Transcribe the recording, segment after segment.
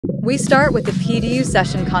We start with the PDU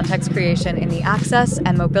session context creation in the access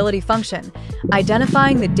and mobility function,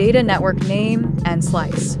 identifying the data network name and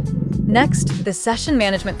slice. Next, the session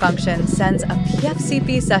management function sends a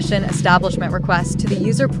PFCP session establishment request to the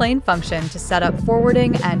user plane function to set up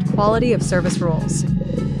forwarding and quality of service rules.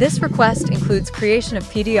 This request includes creation of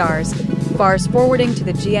PDRs, VARs forwarding to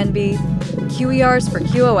the GNB, QERs for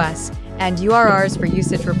QoS, and URRs for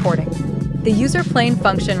usage reporting. The user plane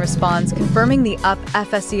function responds confirming the UP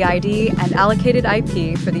FSE ID and allocated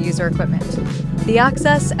IP for the user equipment. The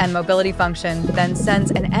access and mobility function then sends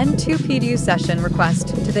an N2 PDU session request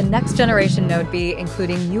to the next generation node B,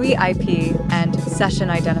 including UEIP and session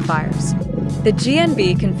identifiers. The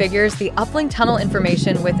GNB configures the uplink tunnel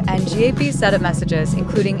information with NGAP setup messages,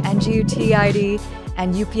 including NGUTID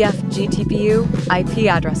and UPF GTPU IP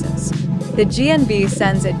addresses. The GNB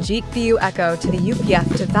sends a GTPU echo to the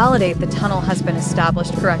UPF to validate the tunnel has been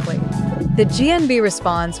established correctly. The GNB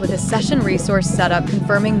responds with a session resource setup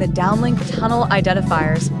confirming the downlink tunnel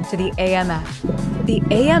identifiers to the AMF. The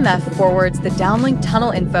AMF forwards the downlink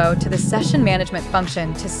tunnel info to the session management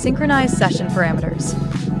function to synchronize session parameters.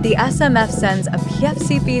 The SMF sends a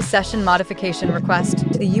PFCP session modification request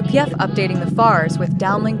to the UPF updating the VARs with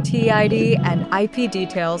downlink TID and IP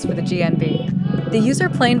details for the GNB. The user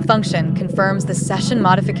plane function confirms the session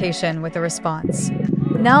modification with a response.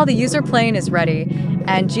 Now the user plane is ready,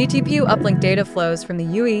 and GTPU uplink data flows from the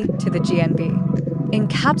UE to the GNB.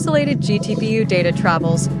 Encapsulated GTPU data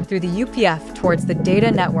travels through the UPF towards the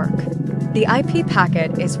data network. The IP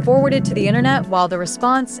packet is forwarded to the internet while the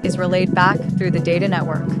response is relayed back through the data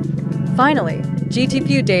network. Finally,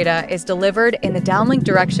 GTPU data is delivered in the downlink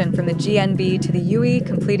direction from the GNB to the UE,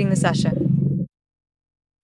 completing the session.